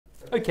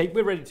Okay,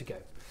 we're ready to go.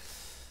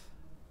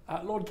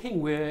 Lord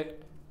King, we're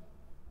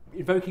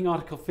invoking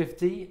Article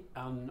 50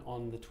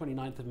 on the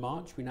 29th of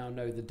March. We now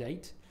know the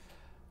date.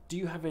 Do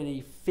you have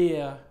any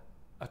fear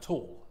at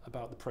all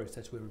about the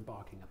process we're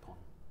embarking upon?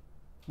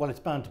 Well, it's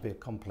bound to be a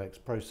complex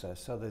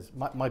process. So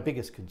my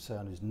biggest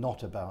concern is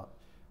not about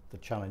the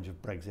challenge of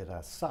Brexit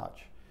as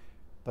such,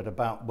 but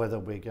about whether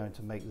we're going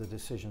to make the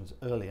decisions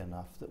early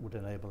enough that would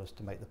enable us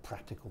to make the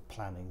practical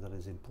planning that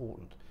is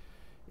important.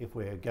 If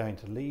we're going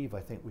to leave, I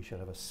think we should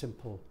have a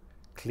simple,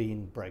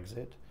 clean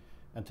Brexit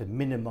and to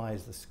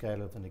minimise the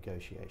scale of the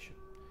negotiation.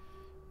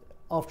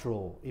 After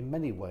all, in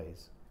many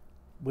ways,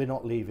 we're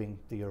not leaving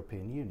the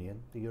European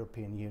Union. The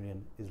European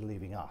Union is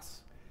leaving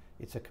us.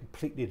 It's a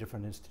completely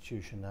different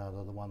institution now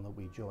than the one that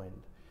we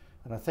joined.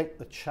 And I think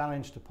the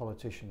challenge to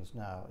politicians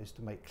now is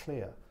to make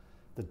clear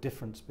the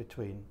difference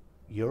between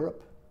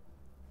Europe,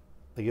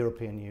 the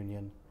European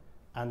Union,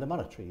 and the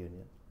monetary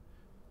union.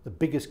 The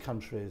biggest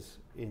countries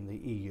in the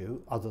EU,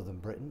 other than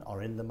Britain,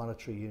 are in the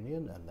monetary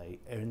union and they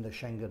are in the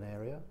Schengen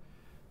area.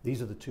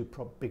 These are the two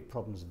big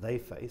problems they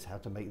face, how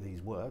to make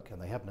these work,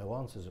 and they have no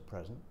answers at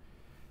present.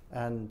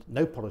 And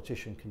no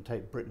politician can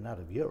take Britain out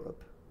of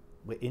Europe.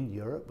 We're in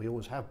Europe, we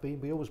always have been,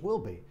 we always will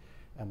be.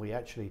 And we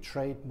actually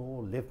trade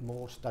more, live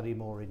more, study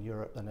more in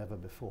Europe than ever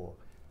before.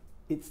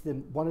 It's the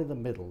one in the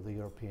middle, the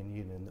European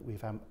Union, that we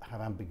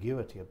have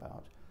ambiguity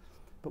about.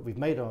 But we've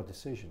made our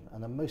decision,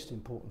 and the most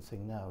important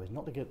thing now is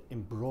not to get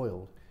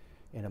embroiled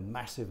in a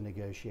massive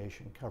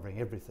negotiation covering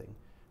everything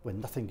when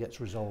nothing gets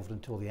resolved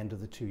until the end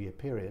of the 2-year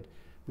period.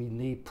 We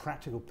need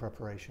practical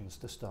preparations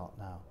to start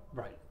now.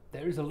 Right.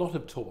 There is a lot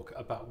of talk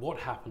about what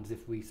happens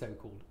if we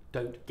so-called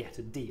don't get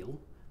a deal,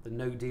 the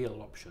no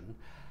deal option.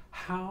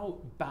 How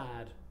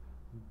bad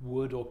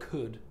would or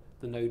could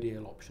the no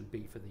deal option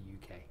be for the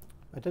UK?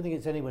 I don't think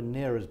it's anywhere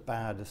near as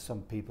bad as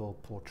some people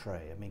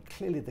portray. I mean,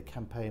 clearly the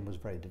campaign was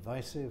very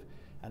divisive,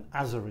 and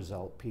as a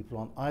result, people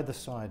on either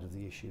side of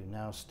the issue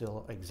now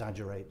still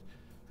exaggerate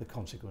the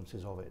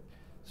consequences of it.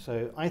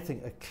 So I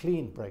think a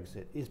clean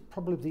Brexit is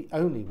probably the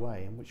only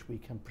way in which we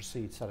can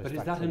proceed satisfactorily.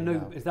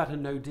 But is that a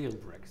no deal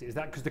Brexit? Is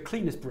that because the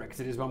cleanest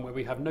Brexit is one where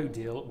we have no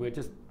deal,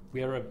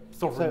 we're a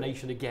sovereign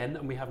nation again,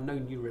 and we have no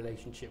new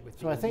relationship with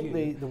the EU? So I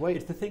think the way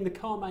it's the thing the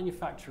car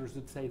manufacturers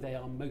would say they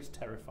are most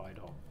terrified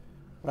of.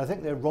 But I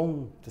think they're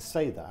wrong to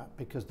say that,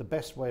 because the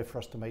best way for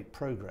us to make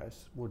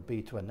progress would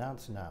be to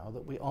announce now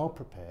that we are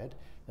prepared,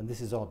 and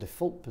this is our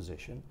default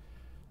position,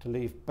 to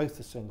leave both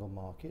the single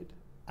market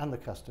and the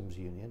customs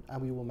union, and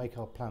we will make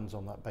our plans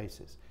on that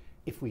basis.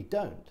 If we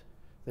don't,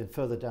 then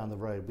further down the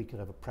road we could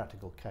have a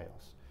practical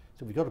chaos.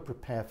 So we've got to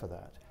prepare for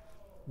that.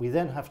 We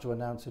then have to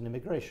announce an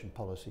immigration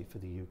policy for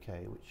the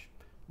UK, which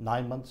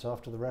 9 months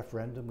after the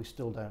referendum we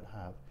still don't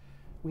have.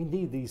 We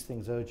need these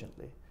things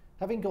urgently.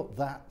 Having got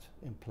that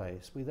in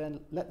place, we then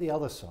let the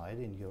other side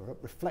in Europe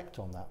reflect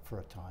on that for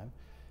a time.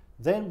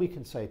 Then we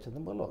can say to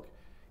them, well, look,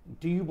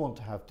 do you want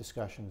to have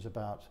discussions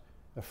about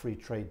a free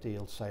trade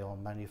deal, say,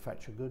 on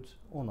manufactured goods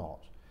or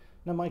not?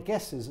 Now, my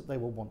guess is that they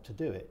will want to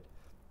do it,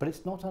 but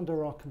it's not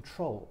under our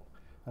control.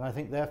 And I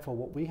think, therefore,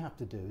 what we have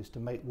to do is to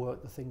make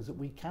work the things that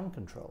we can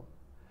control.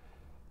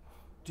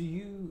 Do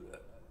you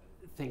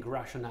think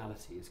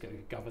rationality is going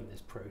to govern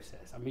this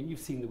process? I mean, you've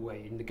seen the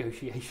way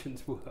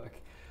negotiations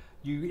work.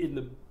 In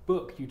the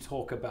book, you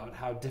talk about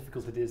how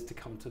difficult it is to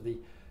come to the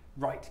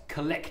right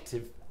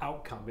collective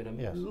outcome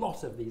in a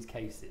lot of these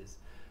cases.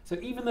 So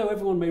even though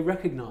everyone may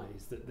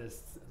recognise that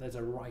there's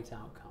a right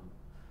outcome,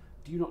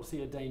 do you not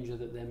see a danger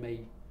that there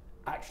may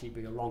actually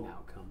be a wrong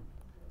outcome?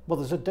 Well,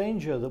 there's a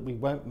danger that we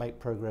won't make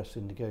progress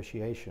in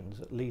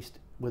negotiations, at least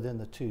within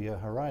the 2-year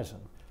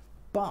horizon.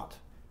 But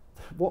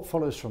what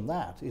follows from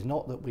that is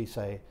not that we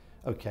say,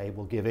 okay,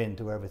 we'll give in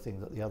to everything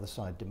that the other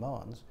side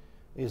demands,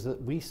 is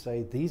that we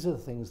say these are the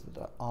things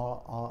that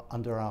are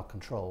under our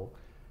control,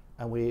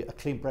 and a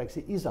clean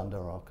Brexit is under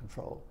our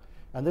control.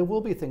 And there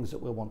will be things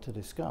that we'll want to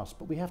discuss,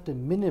 but we have to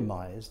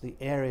minimise the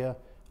area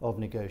of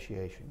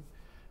negotiation.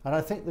 And I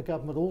think the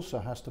government also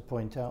has to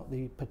point out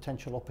the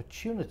potential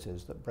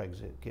opportunities that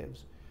Brexit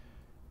gives.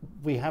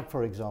 We have,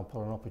 for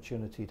example, an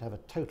opportunity to have a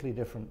totally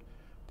different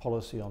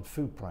policy on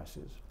food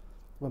prices.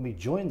 When we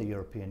joined the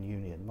European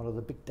Union, one of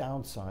the big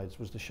downsides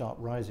was the sharp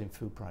rise in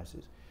food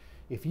prices.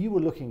 If you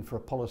were looking for a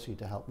policy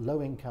to help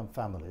low-income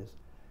families,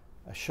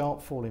 a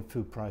sharp fall in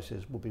food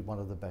prices would be one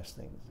of the best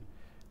things.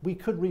 We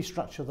could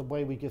restructure the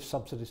way we give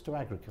subsidies to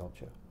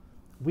agriculture.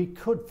 We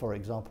could, for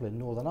example, in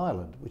Northern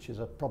Ireland, which is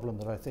a problem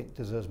that I think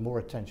deserves more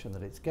attention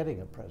than it's getting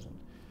at present,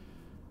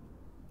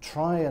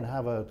 try and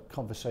have a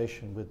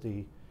conversation with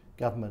the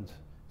government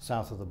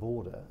south of the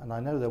border. And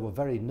I know they were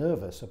very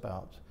nervous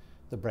about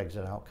the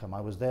Brexit outcome.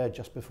 I was there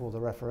just before the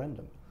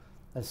referendum.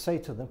 And say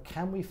to them,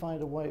 can we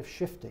find a way of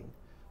shifting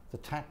the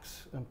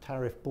tax and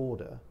tariff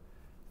border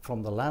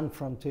from the land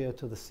frontier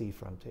to the sea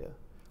frontier,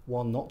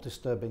 while not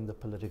disturbing the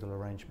political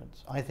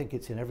arrangements? I think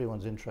it's in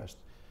everyone's interest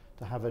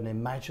to have an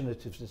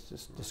imaginative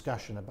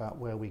discussion about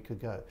where we could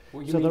go.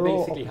 Well, you mean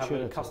basically have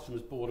a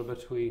customs border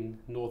between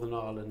Northern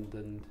Ireland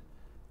and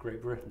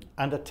Great Britain?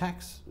 And a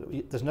tax.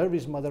 There's no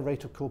reason why the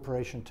rate of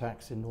corporation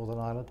tax in Northern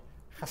Ireland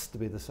has to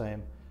be the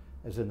same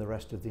as in the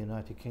rest of the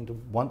United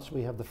Kingdom once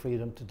we have the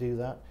freedom to do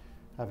that,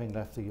 having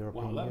left the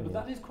European Union. But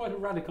that is quite a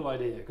radical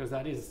idea, because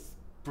that is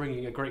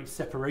bringing a great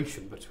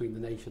separation between the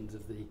nations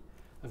of the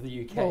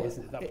UK, Well,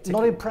 isn't it?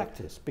 not in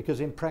practice, because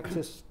in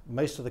practice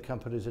most of the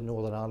companies in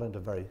Northern Ireland are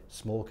very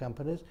small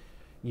companies.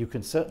 You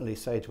can certainly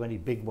say to any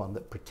big one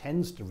that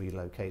pretends to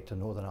relocate to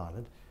Northern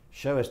Ireland,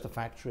 show us the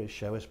factories,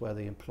 show us where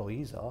the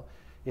employees are.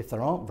 If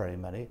there aren't very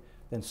many,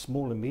 then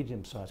small and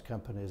medium-sized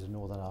companies in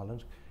Northern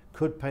Ireland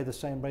could pay the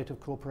same rate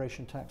of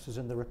corporation tax as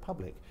in the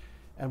Republic.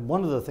 And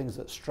one of the things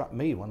that struck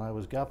me when I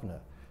was governor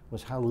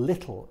was how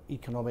little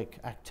economic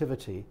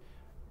activity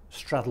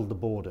straddled the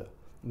border.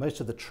 Most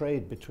of the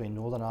trade between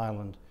Northern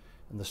Ireland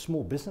and the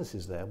small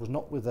businesses there was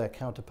not with their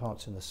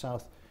counterparts in the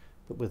south,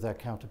 but with their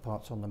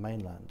counterparts on the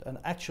mainland. And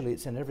actually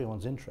it's in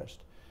everyone's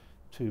interest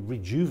to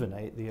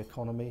rejuvenate the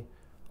economy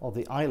of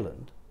the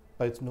island,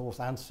 both north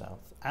and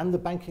south, and the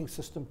banking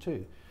system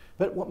too.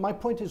 But what my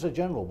point is a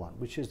general one,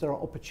 which is there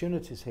are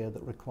opportunities here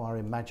that require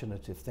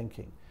imaginative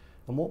thinking.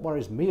 And what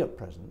worries me at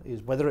present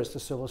is whether it's the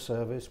civil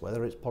service,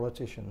 whether it's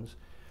politicians,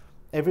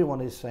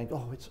 everyone is saying,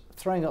 oh, it's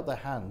throwing up their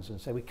hands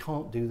and say, we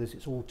can't do this,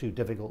 it's all too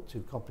difficult,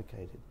 too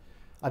complicated.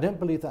 I don't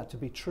believe that to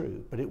be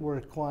true, but it will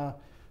require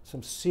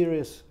some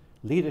serious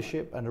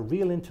leadership and a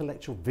real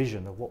intellectual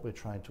vision of what we're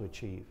trying to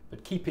achieve.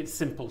 But keep it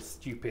simple,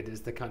 stupid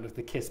is the kind of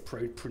the KISS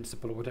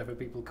principle, or whatever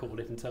people call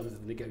it, in terms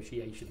of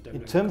negotiation.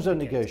 In terms of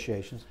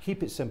negotiations,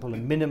 keep it simple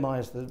and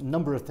minimise the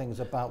number of things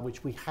about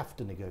which we have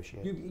to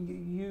negotiate.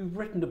 You've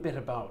written a bit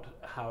about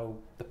how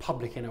the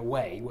public, in a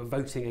way, were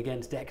voting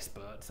against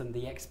experts and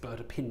the expert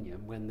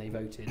opinion when they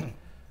voted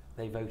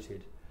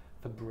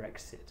for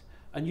Brexit.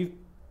 And you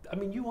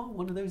are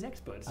one of those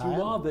experts.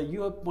 You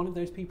are one of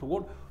those people.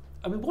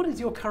 What is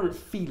your current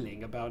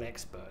feeling about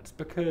experts?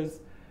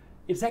 Because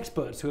it's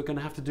experts who are going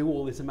to have to do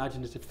all this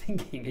imaginative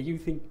thinking. Are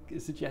you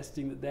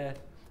suggesting that they're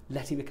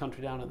letting the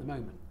country down at the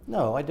moment?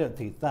 No, I don't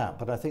think that.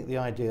 But I think the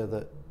idea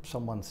that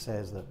someone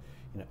says that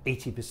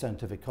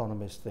 80% of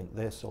economists think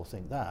this or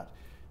think that,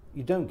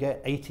 you don't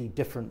get 80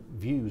 different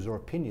views or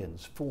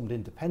opinions formed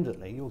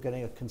independently. You're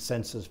getting a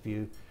consensus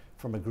view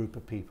from a group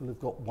of people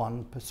who've got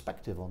one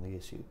perspective on the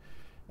issue.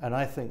 And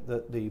I think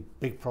that the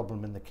big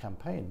problem in the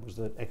campaign was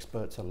that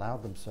experts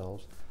allowed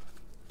themselves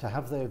to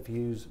have their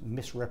views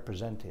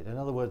misrepresented. In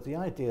other words, the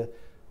idea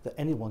that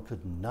anyone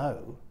could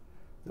know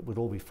that we'd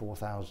all be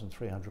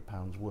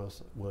 £4,300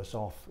 worse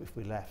off if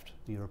we left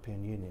the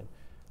European Union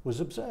was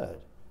absurd.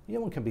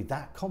 No one can be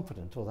that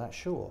confident or that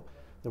sure.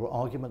 There were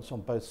arguments on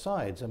both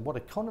sides, and what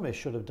economists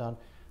should have done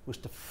was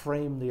to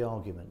frame the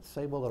arguments,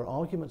 say, well, there are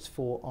arguments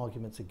for,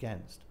 arguments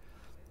against.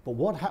 But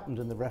what happened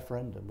in the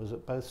referendum was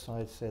that both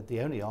sides said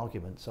the only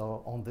arguments are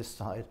on this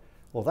side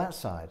or that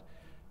side.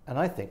 And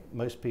I think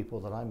most people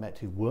that I met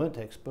who weren't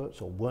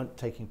experts or weren't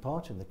taking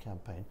part in the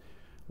campaign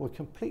were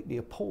completely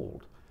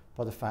appalled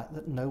by the fact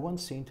that no one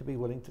seemed to be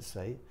willing to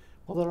say,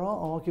 well, there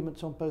are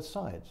arguments on both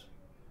sides.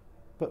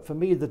 But for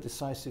me, the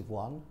decisive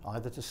one,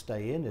 either to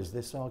stay in is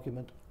this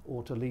argument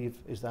or to leave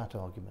is that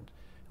argument.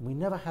 And we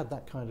never had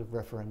that kind of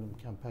referendum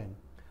campaign.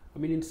 I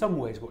mean, in some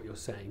ways what you're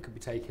saying could be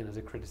taken as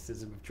a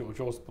criticism of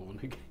George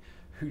Osborne,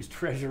 whose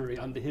Treasury,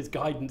 under his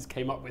guidance,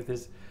 came up with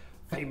this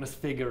famous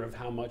figure of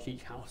how much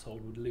each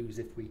household would lose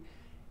if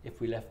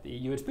we left the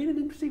EU. It's been an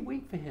interesting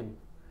week for him.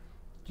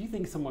 Do you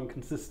think someone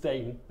can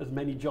sustain as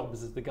many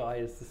jobs as the guy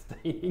is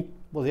sustaining?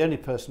 Well, the only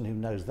person who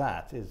knows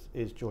that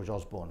is George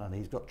Osborne, and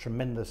he's got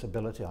tremendous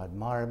ability. I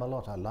admire him a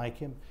lot, I like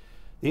him.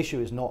 The issue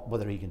is not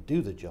whether he can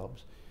do the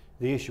jobs.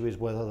 The issue is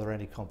whether there are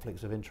any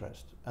conflicts of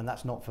interest, and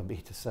that's not for me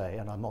to say,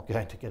 and I'm not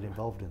going to get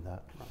involved in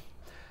that.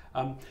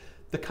 Right.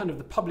 The kind of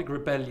the public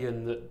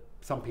rebellion that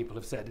some people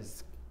have said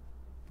is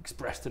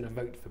expressed in a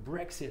vote for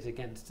Brexit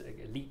against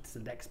elites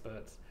and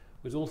experts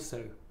was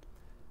also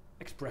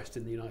expressed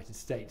in the United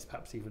States,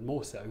 perhaps even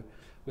more so,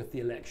 with the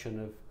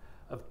election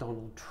of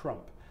Donald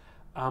Trump.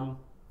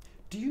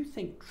 Do you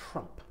think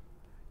Trump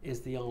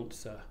is the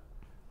answer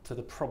to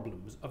the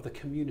problems of the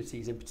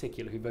communities in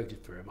particular who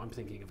voted for him? I'm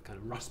thinking of kind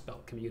of Rust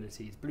Belt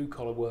communities,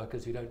 blue-collar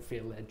workers who don't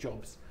feel their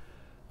jobs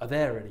are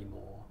there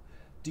anymore.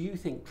 Do you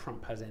think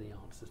Trump has any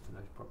answers to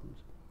those problems?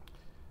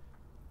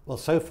 Well,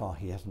 so far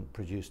he hasn't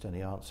produced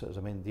any answers.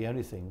 I mean, the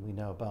only thing we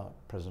know about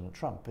President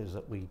Trump is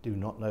that we do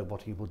not know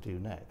what he will do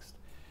next.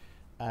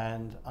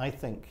 And I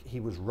think he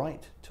was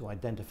right to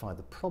identify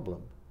the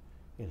problem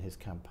in his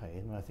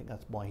campaign, and I think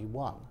that's why he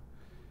won.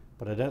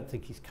 But I don't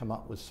think he's come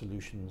up with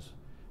solutions.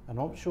 And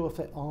I'm not sure if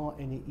there are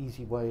any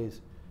easy ways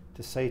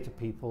to say to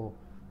people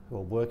who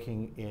are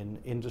working in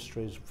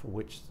industries for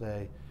which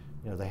they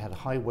had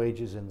high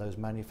wages in those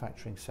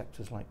manufacturing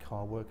sectors like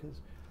car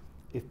workers.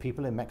 If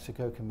people in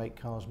Mexico can make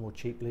cars more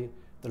cheaply,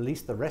 at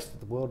least the rest of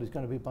the world is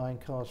going to be buying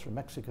cars from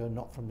Mexico,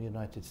 not from the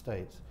United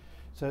States.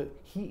 So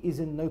he is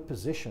in no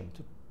position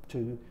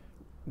to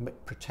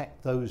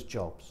protect those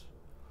jobs.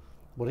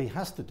 What he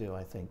has to do,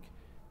 I think,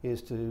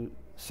 is to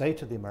say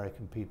to the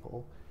American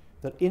people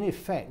that in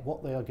effect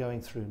what they are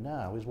going through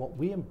now is what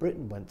we in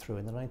Britain went through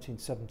in the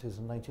 1970s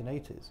and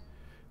 1980s,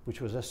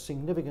 which was a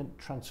significant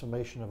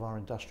transformation of our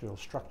industrial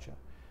structure.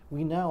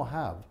 We now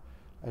have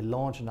a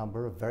large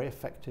number of very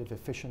effective,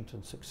 efficient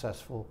and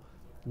successful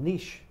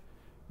niche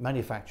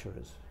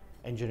manufacturers,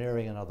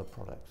 engineering and other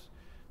products.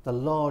 The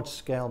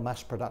large-scale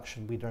mass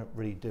production we don't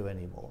really do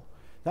anymore.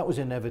 That was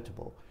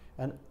inevitable.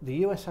 And the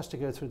US has to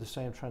go through the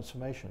same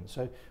transformation.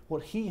 So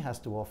what he has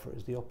to offer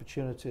is the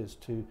opportunities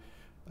to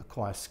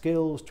acquire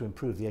skills, to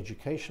improve the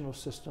educational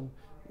system.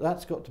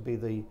 That's got to be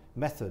the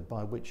method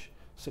by which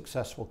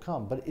success will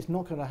come. But it's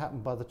not going to happen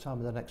by the time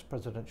of the next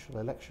presidential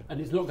election. And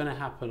it's not going to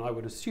happen, I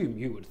would assume,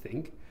 you would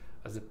think,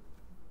 as a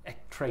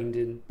trained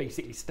in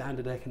basically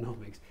standard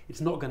economics,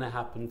 it's not going to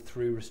happen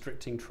through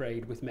restricting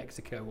trade with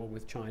Mexico or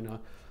with China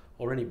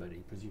or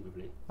anybody,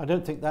 presumably. I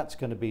don't think that's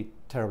going to be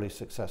terribly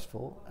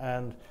successful.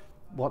 And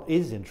what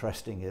is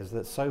interesting is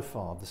that so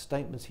far the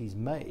statements he's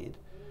made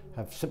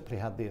have simply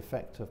had the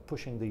effect of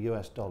pushing the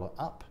US dollar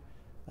up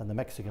and the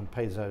Mexican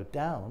peso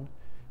down,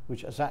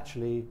 which has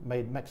actually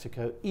made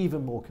Mexico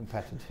even more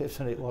competitive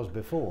than it was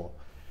before.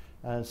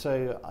 And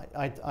so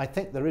I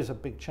think there is a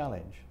big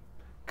challenge.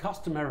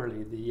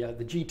 Customarily,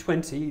 the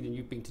G20, and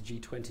you've been to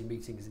G20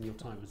 meetings in your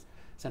time as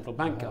central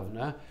bank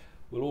governor,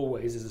 will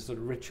always, as a sort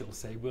of ritual,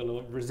 say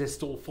we'll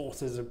resist all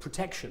forces of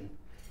protection.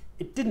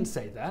 It didn't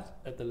say that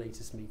at the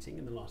latest meeting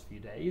in the last few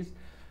days.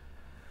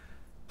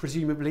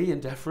 Presumably in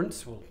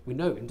deference, well, we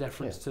know in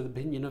deference to the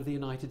opinion of the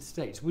United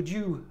States. Would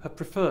you have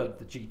preferred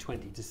the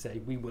G20 to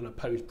say we will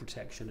oppose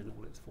protection in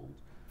all its forms?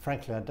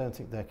 Frankly, I don't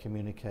think their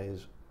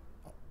communiques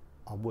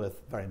are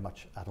worth very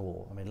much at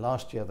all. I mean,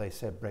 last year they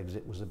said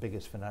Brexit was the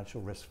biggest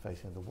financial risk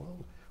facing the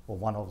world, or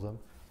one of them.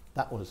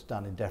 That was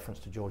done in deference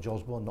to George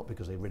Osborne, not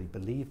because they really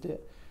believed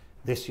it.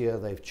 This year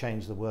they've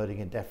changed the wording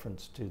in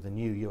deference to the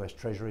new US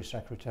Treasury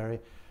Secretary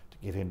to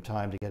give him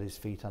time to get his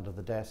feet under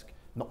the desk,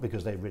 not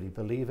because they really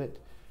believe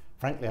it.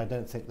 Frankly, I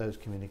don't think those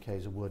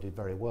communiques are worded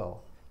very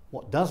well.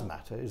 What does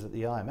matter is that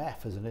the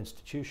IMF as an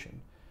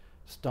institution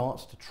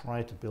starts to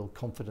try to build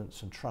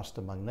confidence and trust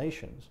among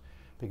nations,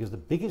 because the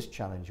biggest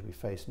challenge we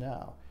face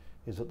now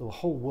is that the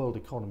whole world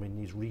economy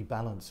needs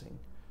rebalancing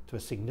to a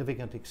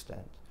significant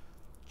extent.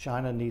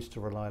 China needs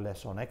to rely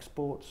less on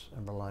exports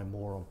and rely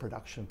more on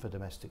production for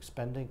domestic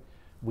spending.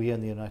 We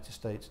in the United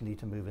States need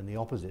to move in the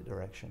opposite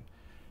direction.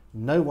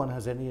 No one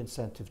has any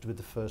incentive to be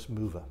the first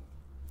mover.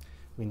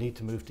 We need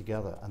to move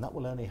together, and that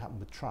will only happen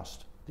with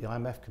trust. The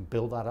IMF can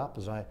build that up,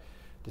 as I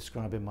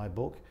describe in my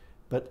book,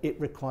 but it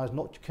requires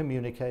not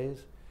communiques,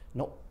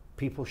 not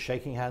people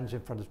shaking hands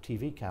in front of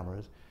TV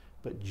cameras,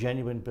 but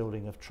genuine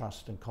building of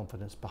trust and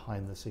confidence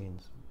behind the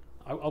scenes.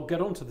 I'll get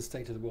on to the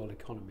state of the world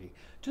economy.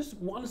 Just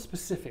one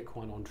specific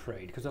one on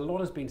trade, because a lot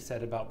has been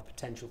said about the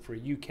potential for a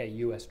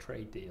UK-US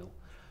trade deal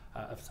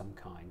of some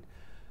kind.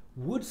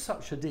 Would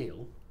such a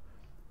deal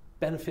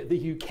benefit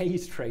the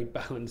UK's trade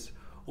balance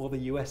or the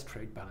US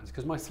trade balance?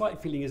 Because my slight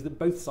feeling is that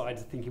both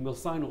sides are thinking we'll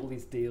sign all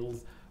these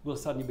deals, we'll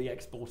suddenly be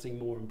exporting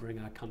more and bring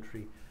our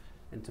country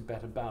into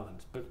better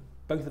balance. But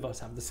both of us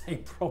have the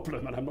same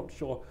problem, and I'm not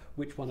sure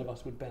which one of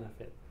us would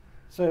benefit.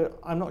 So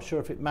I'm not sure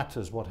if it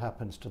matters what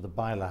happens to the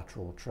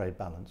bilateral trade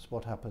balance.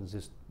 What happens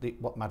is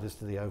what matters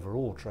to the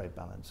overall trade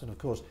balance. And of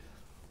course,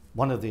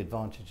 one of the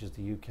advantages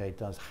the UK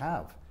does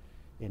have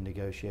in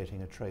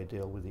negotiating a trade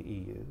deal with the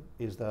EU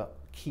is that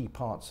key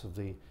parts of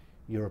the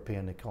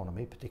European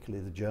economy,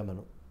 particularly the German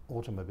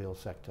automobile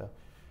sector,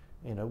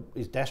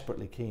 is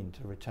desperately keen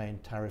to retain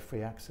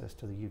tariff-free access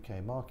to the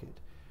UK market.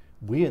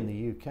 We in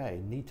the UK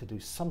need to do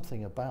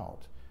something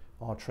about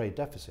our trade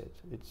deficit.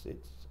 It's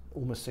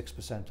almost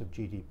 6% of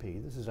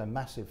GDP. This is a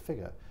massive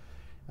figure.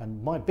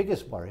 And my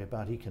biggest worry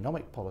about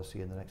economic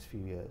policy in the next few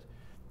years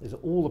is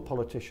that all the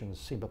politicians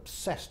seem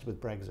obsessed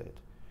with Brexit.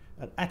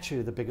 And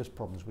actually the biggest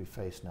problems we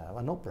face now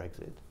are not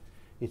Brexit.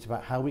 It's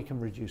about how we can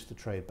reduce the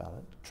trade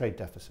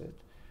deficit,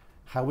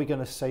 how we're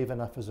going to save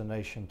enough as a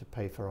nation to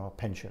pay for our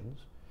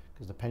pensions,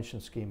 because the pension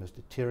scheme has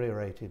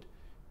deteriorated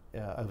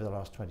over the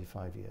last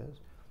 25 years.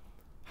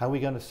 How are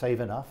we going to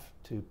save enough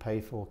to pay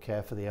for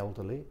care for the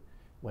elderly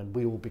when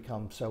we all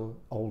become so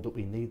old that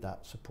we need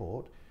that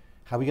support?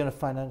 How are we going to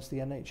finance the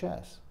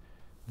NHS?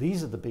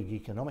 These are the big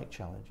economic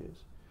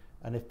challenges.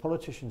 And if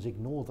politicians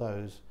ignore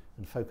those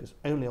and focus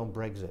only on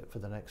Brexit for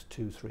the next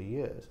 2-3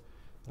 years,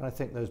 then I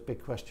think those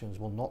big questions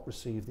will not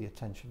receive the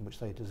attention which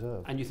they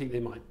deserve. And you think they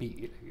might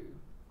be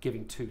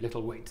giving too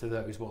little weight to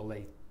those while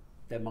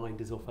their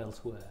mind is off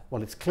elsewhere?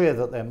 Well, it's clear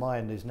that their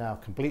mind is now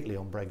completely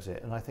on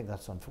Brexit, and I think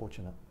that's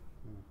unfortunate.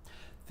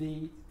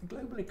 The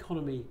global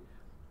economy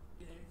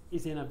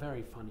is in a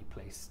very funny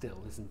place still,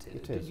 isn't it?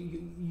 It is.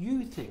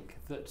 You think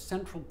that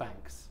central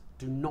banks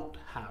do not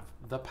have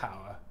the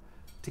power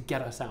to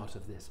get us out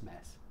of this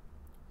mess?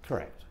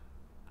 Correct.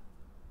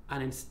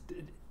 And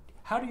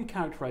how do you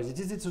characterize it?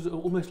 Is it sort of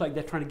almost like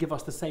they're trying to give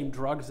us the same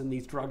drugs, and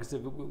these drugs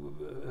have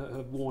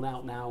worn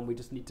out now and we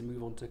just need to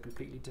move on to a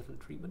completely different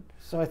treatment?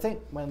 So I think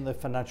when the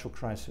financial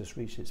crisis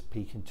reached its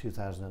peak in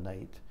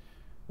 2008,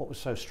 what was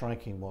so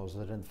striking was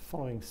that in the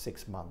following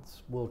 6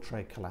 months, world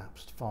trade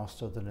collapsed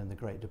faster than in the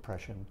Great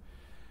Depression.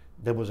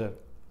 There was a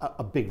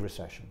big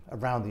recession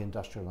around the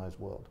industrialized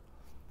world.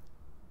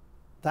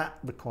 That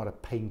required a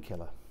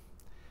painkiller.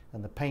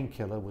 And the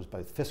painkiller was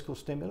both fiscal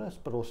stimulus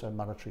but also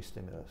monetary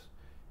stimulus.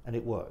 And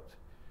it worked.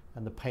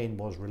 And the pain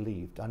was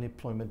relieved.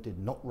 Unemployment did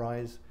not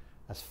rise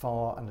as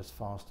far and as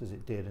fast as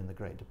it did in the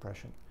Great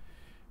Depression.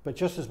 But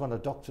just as when a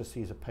doctor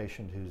sees a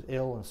patient who's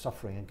ill and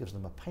suffering and gives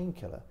them a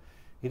painkiller,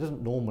 he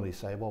doesn't normally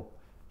say, well,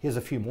 here's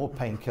a few more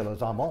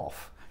painkillers, I'm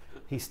off.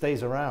 He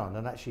stays around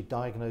and actually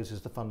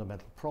diagnoses the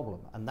fundamental problem.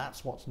 And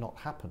that's what's not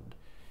happened.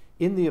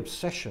 In the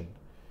obsession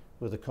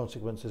with the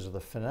consequences of the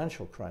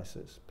financial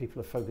crisis,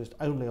 people are focused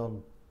only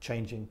on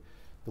changing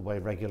the way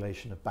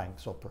regulation of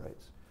banks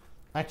operates.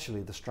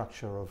 Actually, the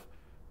structure of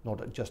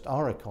not just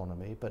our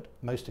economy, but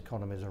most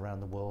economies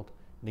around the world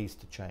needs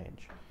to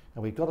change.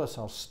 And we've got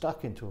ourselves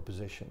stuck into a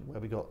position where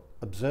we've got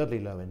absurdly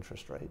low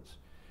interest rates.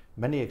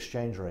 Many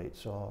exchange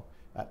rates are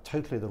at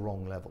totally the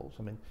wrong levels.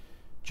 I mean,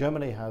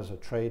 Germany has a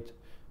trade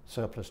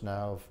surplus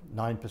now of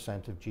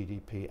 9% of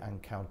GDP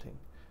and counting.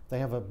 They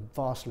have a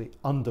vastly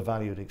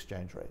undervalued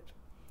exchange rate.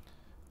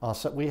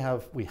 We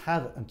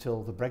had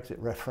until the Brexit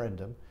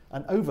referendum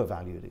an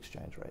overvalued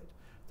exchange rate.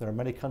 There are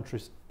many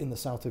countries in the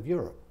south of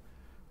Europe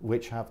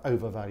which have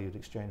overvalued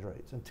exchange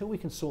rates. Until we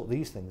can sort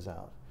these things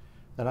out,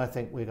 then I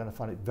think we're going to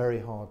find it very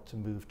hard to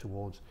move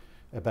towards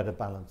a better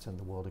balance in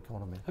the world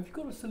economy. Have you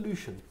got a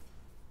solution?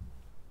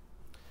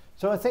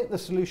 So I think the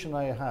solution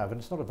I have,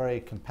 and it's not a very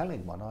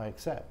compelling one, I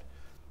accept,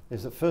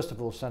 is that first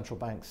of all central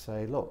banks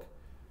say, look,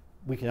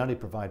 we can only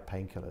provide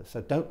painkillers,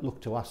 so don't look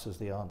to us as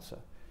the answer.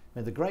 I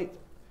mean, the great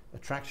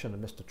attraction of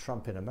Mr.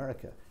 Trump in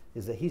America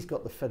is that he's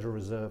got the Federal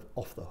Reserve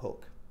off the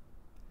hook.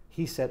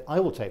 He said, I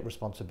will take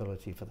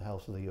responsibility for the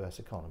health of the US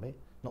economy,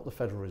 not the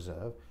Federal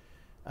Reserve.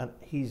 And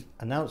he's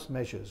announced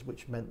measures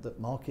which meant that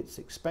markets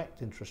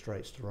expect interest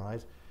rates to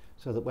rise,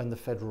 so that when the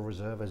Federal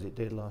Reserve, as it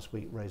did last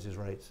week, raises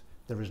rates,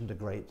 there isn't a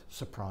great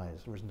surprise,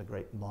 there isn't a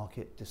great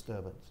market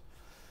disturbance.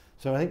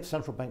 So I think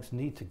central banks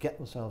need to get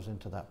themselves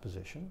into that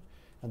position,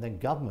 and then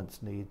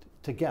governments need,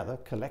 together,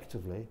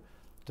 collectively,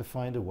 to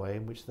find a way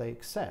in which they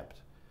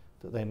accept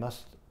that they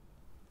must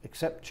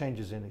accept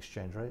changes in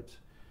exchange rates,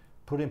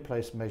 put in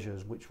place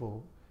measures which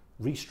will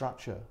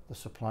restructure the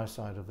supply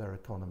side of their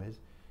economies,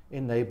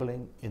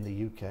 enabling in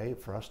the UK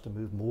for us to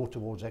move more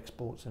towards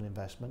exports and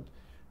investment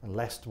and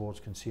less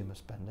towards consumer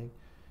spending,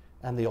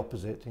 and the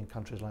opposite in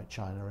countries like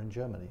China and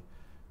Germany.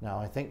 Now,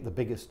 I think the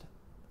biggest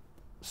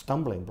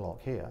stumbling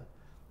block here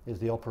is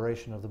the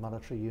operation of the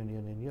monetary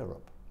union in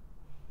Europe.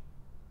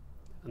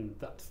 And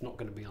that's not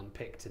going to be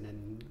unpicked in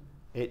any...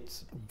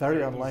 It's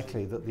very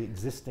unlikely that the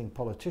existing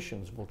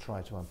politicians will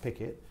try to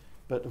unpick it,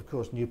 but of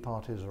course new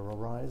parties will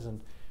arise,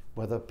 and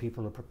whether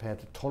people are prepared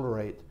to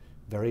tolerate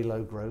very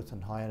low growth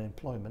and high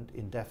unemployment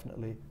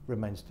indefinitely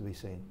remains to be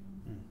seen.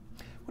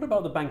 What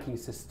about the banking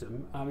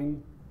system? I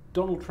mean,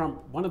 Donald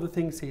Trump, one of the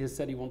things he has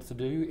said he wants to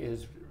do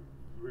is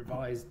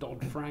revise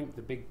Dodd-Frank,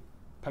 the big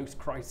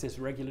post-crisis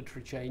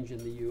regulatory change in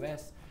the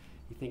US.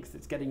 He thinks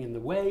it's getting in the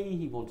way.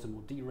 He wants a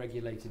more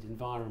deregulated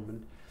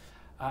environment.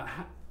 A,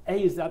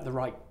 is that the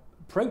right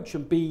approach?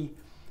 And B,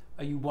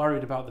 are you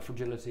worried about the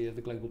fragility of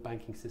the global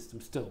banking system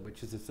still,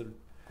 which is a sort of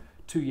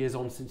 2 years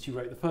on since you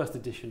wrote the first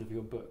edition of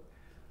your book?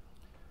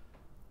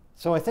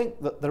 So I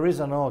think that there is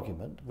an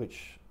argument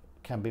which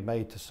can be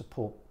made to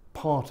support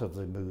part of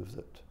the move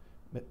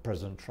that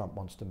President Trump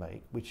wants to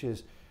make, which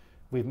is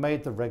we've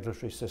made the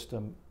regulatory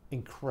system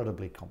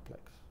incredibly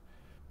complex.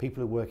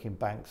 People who work in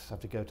banks have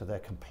to go to their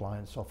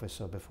compliance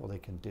officer before they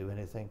can do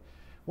anything.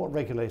 What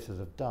regulators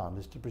have done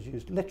is to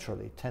produce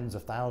literally tens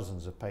of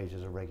thousands of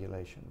pages of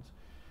regulations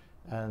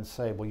and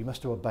say, well, you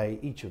must obey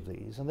each of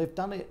these. And they've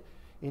done it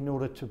in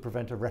order to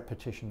prevent a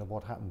repetition of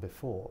what happened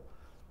before.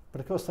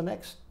 But of course, the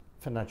next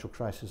financial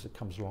crisis that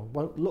comes along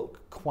won't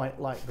look quite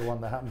like the one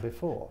that happened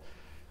before.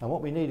 And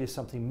what we need is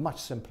something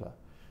much simpler.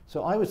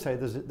 So I would say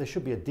there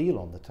should be a deal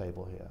on the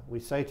table here. We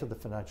say to the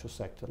financial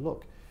sector,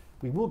 look,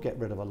 we will get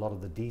rid of a lot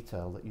of the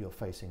detail that you're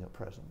facing at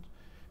present.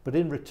 But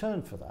in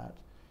return for that,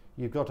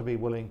 you've got to be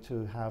willing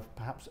to have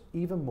perhaps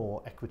even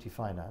more equity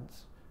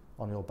finance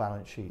on your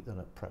balance sheet than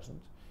at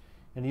present.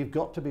 And you've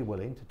got to be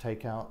willing to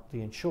take out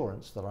the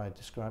insurance that I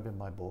describe in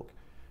my book,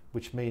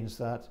 which means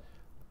that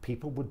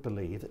people would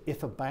believe that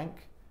if a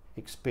bank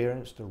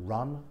experienced a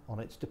run on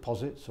its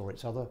deposits or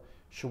its other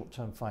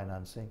short-term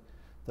financing,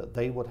 that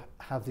they would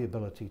have the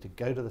ability to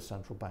go to the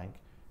central bank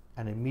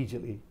and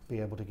immediately be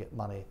able to get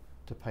money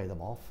to pay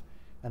them off.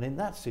 And in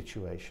that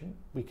situation,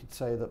 we could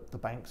say that the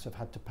banks have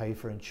had to pay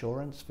for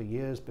insurance for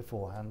years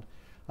beforehand.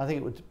 I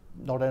think it would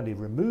not only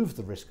remove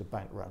the risk of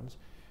bank runs,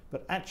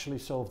 but actually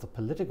solve the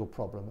political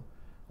problem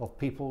of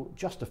people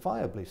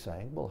justifiably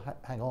saying, well,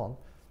 hang on,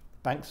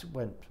 banks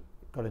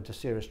got into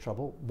serious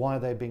trouble, why are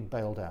they being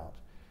bailed out?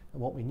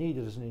 And what we need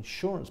is an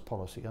insurance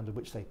policy under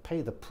which they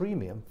pay the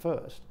premium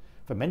first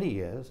for many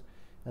years,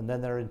 and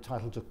then they're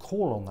entitled to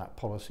call on that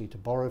policy to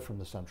borrow from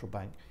the central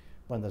bank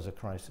when there's a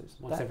crisis.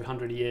 Once every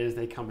 100 years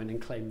they come in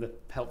and claim the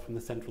help from the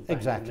central bank.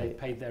 Exactly. And they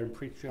paid their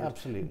insurance.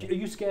 Absolutely. Are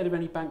you scared of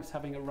any banks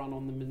having a run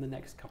on them in the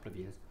next couple of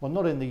years? Well,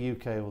 not in the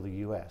UK or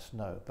the US,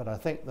 no. But I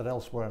think that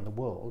elsewhere in the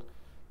world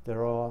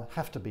there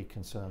have to be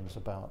concerns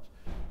about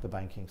the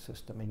banking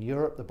system. In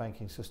Europe, the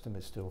banking system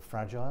is still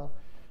fragile.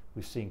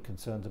 We've seen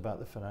concerns about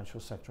the financial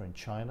sector in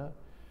China.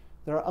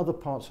 There are other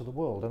parts of the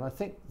world, and I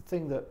think the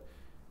thing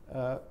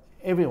that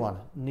everyone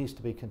needs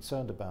to be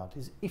concerned about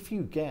is if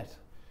you get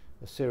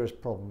a serious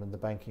problem in the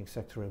banking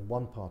sector in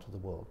one part of the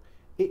world,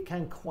 it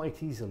can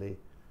quite easily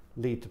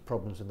lead to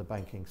problems in the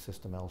banking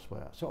system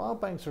elsewhere. So our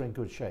banks are in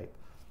good shape.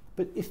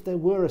 But if there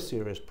were a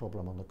serious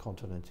problem on the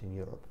continent in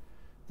Europe,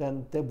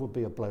 then there would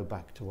be a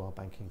blowback to our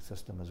banking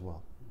system as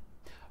well.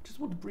 I just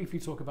want to briefly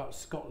talk about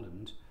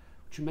Scotland,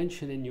 which you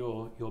mention in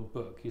your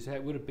book. You say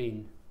it would have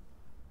been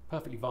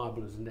perfectly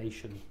viable as a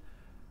nation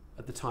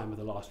at the time of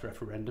the last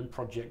referendum.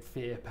 Project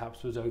Fear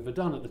perhaps was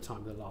overdone at the time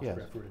of the last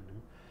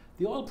referendum.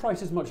 The oil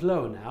price is much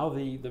lower now.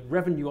 The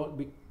revenue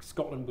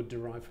Scotland would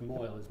derive from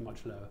oil is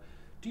much lower.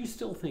 Do you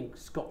still think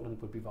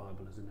Scotland would be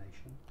viable as a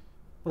nation?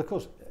 Well, of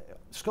course,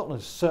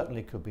 Scotland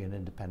certainly could be an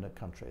independent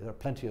country. There are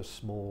plenty of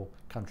small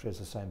countries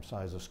the same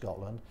size as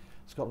Scotland.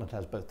 Scotland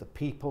has both the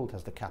people, it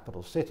has the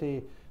capital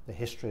city, the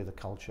history, the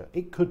culture.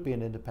 It could be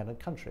an independent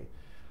country.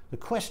 The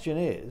question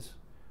is,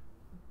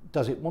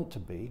 does it want to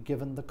be,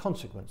 given the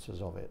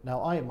consequences of it?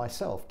 Now, I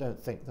myself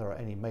don't think there are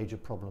any major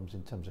problems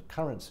in terms of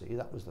currency.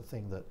 That was the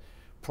thing that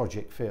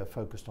Project Fear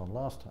focused on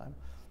last time.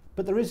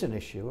 But there is an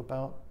issue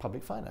about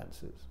public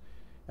finances.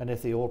 And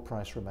if the oil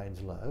price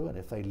remains low, and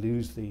if they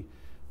lose the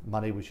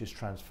money which is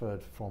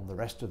transferred from the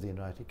rest of the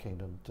United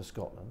Kingdom to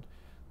Scotland,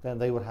 then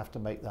they would have to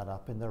make that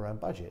up in their own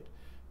budget.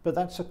 But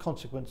that's a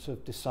consequence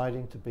of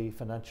deciding to be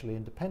financially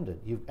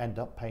independent. You end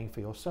up paying for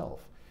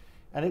yourself.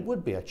 And it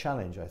would be a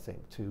challenge, I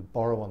think, to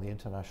borrow on the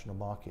international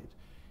market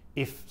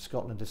if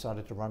Scotland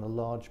decided to run a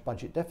large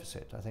budget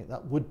deficit. I think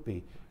that would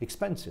be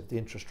expensive. The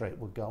interest rate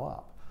would go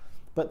up.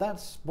 But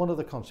that's one of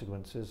the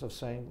consequences of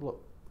saying,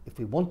 look, if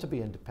we want to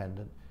be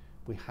independent,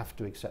 we have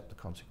to accept the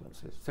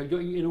consequences. So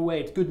in a way,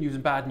 it's good news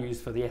and bad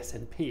news for the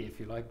SNP, if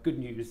you like. Good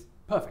news,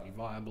 perfectly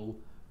viable.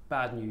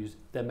 Bad news,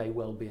 there may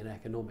well be an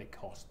economic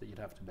cost that you'd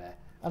have to bear.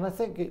 And I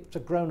think it's a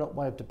grown-up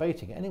way of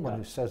debating it. Anyone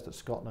who says that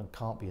Scotland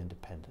can't be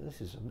independent,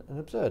 this is an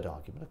absurd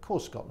argument. Of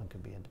course Scotland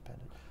can be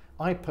independent.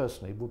 I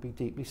personally would be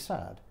deeply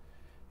sad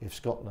if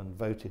Scotland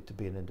voted to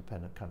be an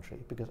independent country,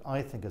 because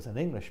I think as an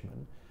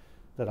Englishman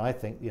that I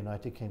think the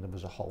United Kingdom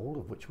as a whole,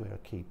 of which we're a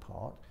key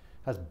part,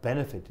 has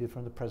benefited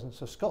from the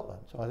presence of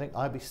Scotland. So I think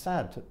I'd be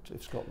sad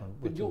if Scotland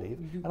were to leave.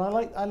 And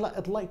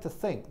I'd like to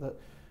think that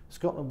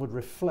Scotland would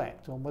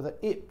reflect on whether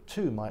it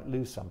too might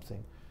lose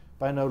something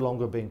by no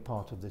longer being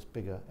part of this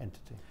bigger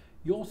entity.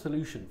 Your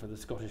solution for the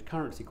Scottish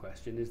currency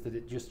question is that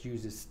it just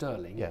uses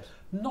sterling, yes,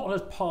 not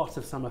as part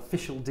of some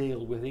official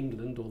deal with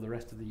England or the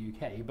rest of the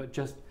UK, but it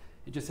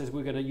just says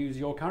we're going to use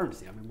your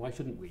currency. I mean, why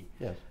shouldn't we?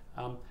 Yes.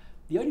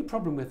 The only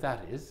problem with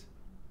that is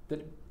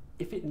that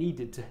if it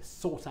needed to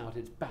sort out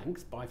its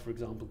banks by, for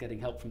example, getting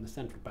help from the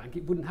central bank,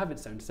 it wouldn't have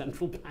its own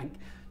central bank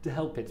to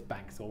help its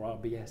banks, or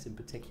RBS in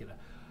particular.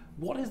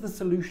 What is the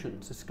solution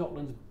to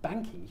Scotland's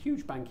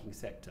huge banking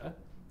sector,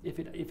 if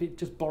it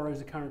just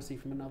borrows a currency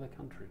from another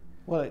country?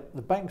 Well,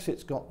 the banks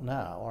it's got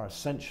now are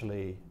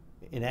essentially,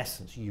 in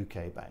essence,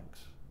 UK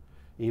banks,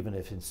 even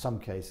if in some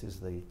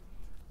cases the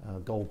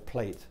gold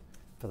plate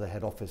for the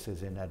head office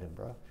is in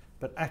Edinburgh.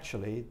 But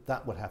actually,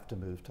 that would have to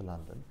move to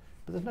London.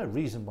 But there's no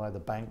reason why the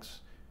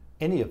banks,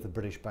 any of the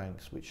British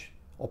banks which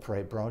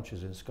operate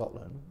branches in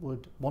Scotland,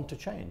 would want to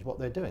change what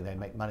they're doing. They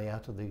make money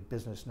out of the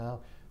business now.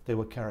 They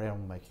will carry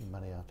on making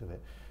money out of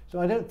it. So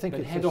I don't think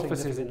but it's head a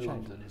offices in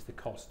change. London is the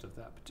cost of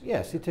that particular.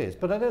 Yes, it is.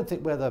 But I don't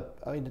think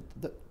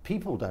the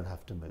people don't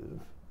have to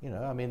move. You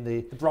know, I mean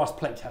the brass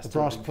plate has to move. The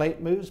brass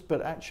plate moves,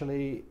 but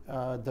actually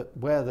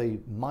where the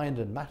mind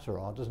and matter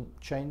are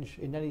doesn't change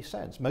in any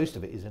sense. Most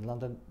of it is in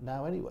London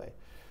now anyway.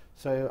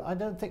 So I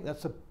don't think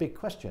that's a big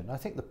question. I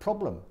think the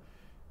problem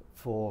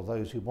for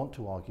those who want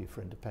to argue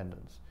for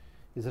independence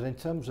is that in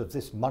terms of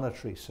this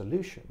monetary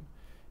solution,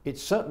 it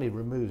certainly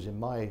removes, in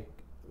my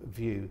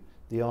view,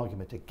 the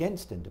argument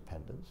against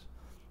independence,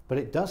 but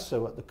it does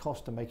so at the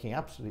cost of making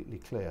absolutely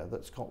clear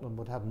that Scotland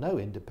would have no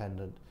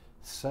independent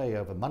say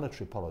over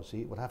monetary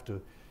policy. It would have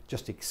to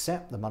just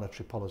accept the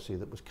monetary policy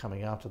that was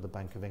coming out of the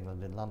Bank of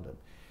England in London,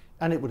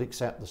 and it would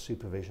accept the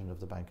supervision of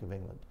the Bank of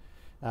England.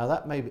 Now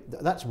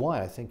that's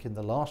why I think in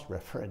the last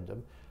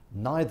referendum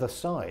neither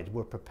side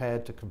were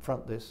prepared to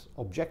confront this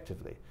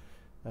objectively.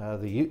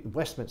 The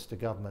Westminster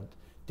government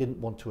didn't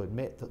want to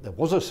admit that there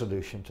was a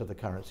solution to the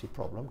currency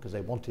problem because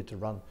they wanted to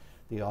run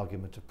the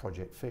argument of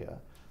Project Fear.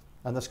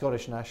 And the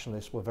Scottish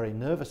nationalists were very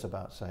nervous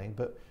about saying,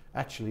 but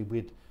actually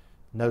we'd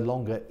no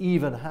longer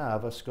even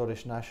have a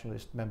Scottish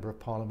nationalist member of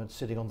parliament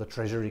sitting on the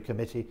Treasury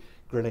Committee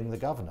grilling the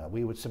governor.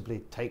 We would simply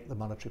take the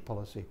monetary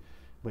policy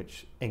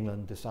which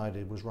England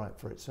decided was right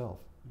for itself.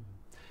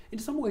 In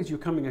some ways you're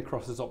coming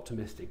across as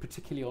optimistic,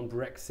 particularly on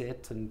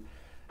Brexit and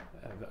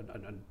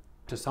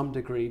to some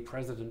degree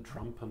President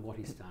Trump and what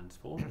he stands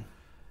for.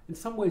 In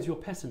some ways you're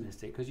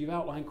pessimistic because you've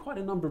outlined quite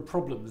a number of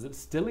problems that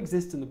still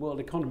exist in the world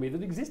economy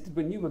that existed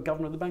when you were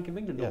governor of the Bank of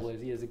England all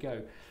those years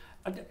ago.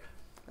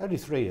 Only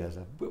 3 years.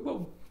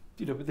 Well,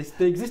 you know, but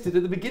they existed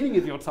at the beginning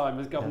of your time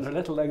as governor,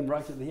 let alone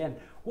right at the end.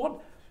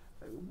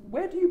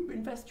 where do you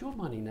invest your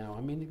money now?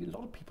 I mean, a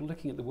lot of people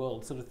looking at the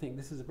world sort of think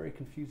this is a very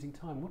confusing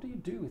time. What do you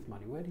do with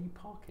money? Where do you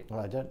park it? Well,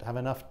 I don't have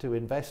enough to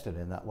invest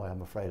in that way,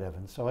 I'm afraid,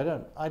 Evan. So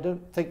I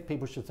don't think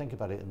people should think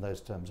about it in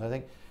those terms. I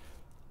think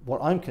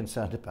what I'm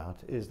concerned about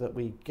is that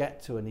we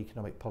get to an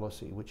economic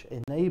policy which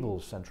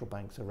enables central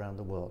banks around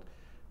the world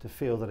to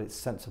feel that it's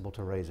sensible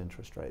to raise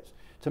interest rates.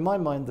 To my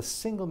mind, the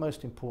single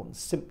most important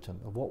symptom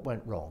of what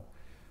went wrong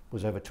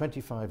was over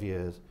 25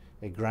 years,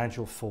 a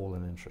gradual fall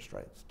in interest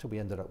rates till we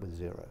ended up with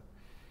zero.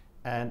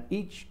 And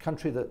each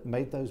country that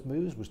made those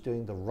moves was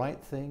doing the right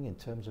thing in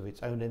terms of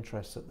its own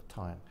interests at the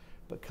time.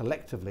 But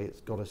collectively, it's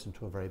got us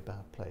into a very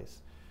bad place.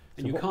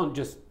 And so you can't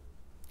just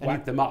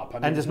whack them up. I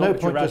mean, and there's no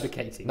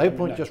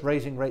point just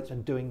raising rates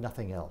and doing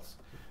nothing else.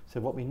 So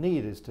what we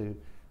need is to,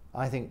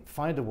 I think,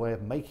 find a way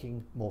of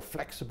making more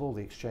flexible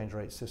the exchange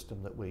rate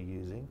system that we're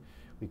using.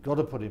 We've got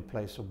to put in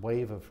place a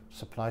wave of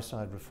supply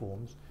side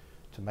reforms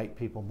to make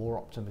people more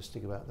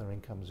optimistic about their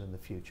incomes in the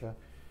future.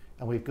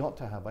 And we've got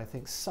to have, I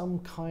think, some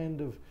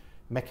kind of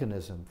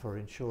mechanism for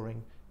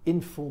ensuring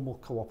informal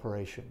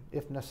cooperation,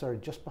 if necessary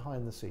just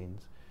behind the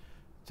scenes,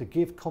 to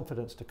give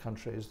confidence to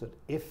countries that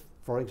if,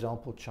 for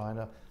example,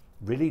 China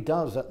really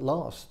does at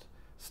last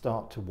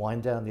start to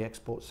wind down the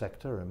export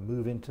sector and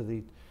move into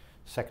the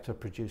sector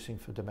producing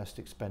for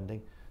domestic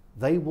spending,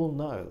 they will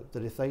know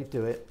that if they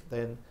do it,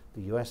 then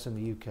the US and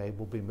the UK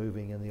will be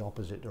moving in the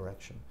opposite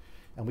direction.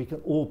 And we can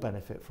all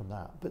benefit from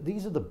that. But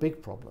these are the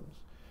big problems.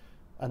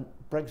 And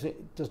Brexit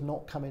does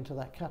not come into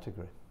that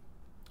category.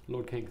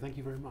 Lord King, thank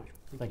you very much.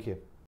 Thank you.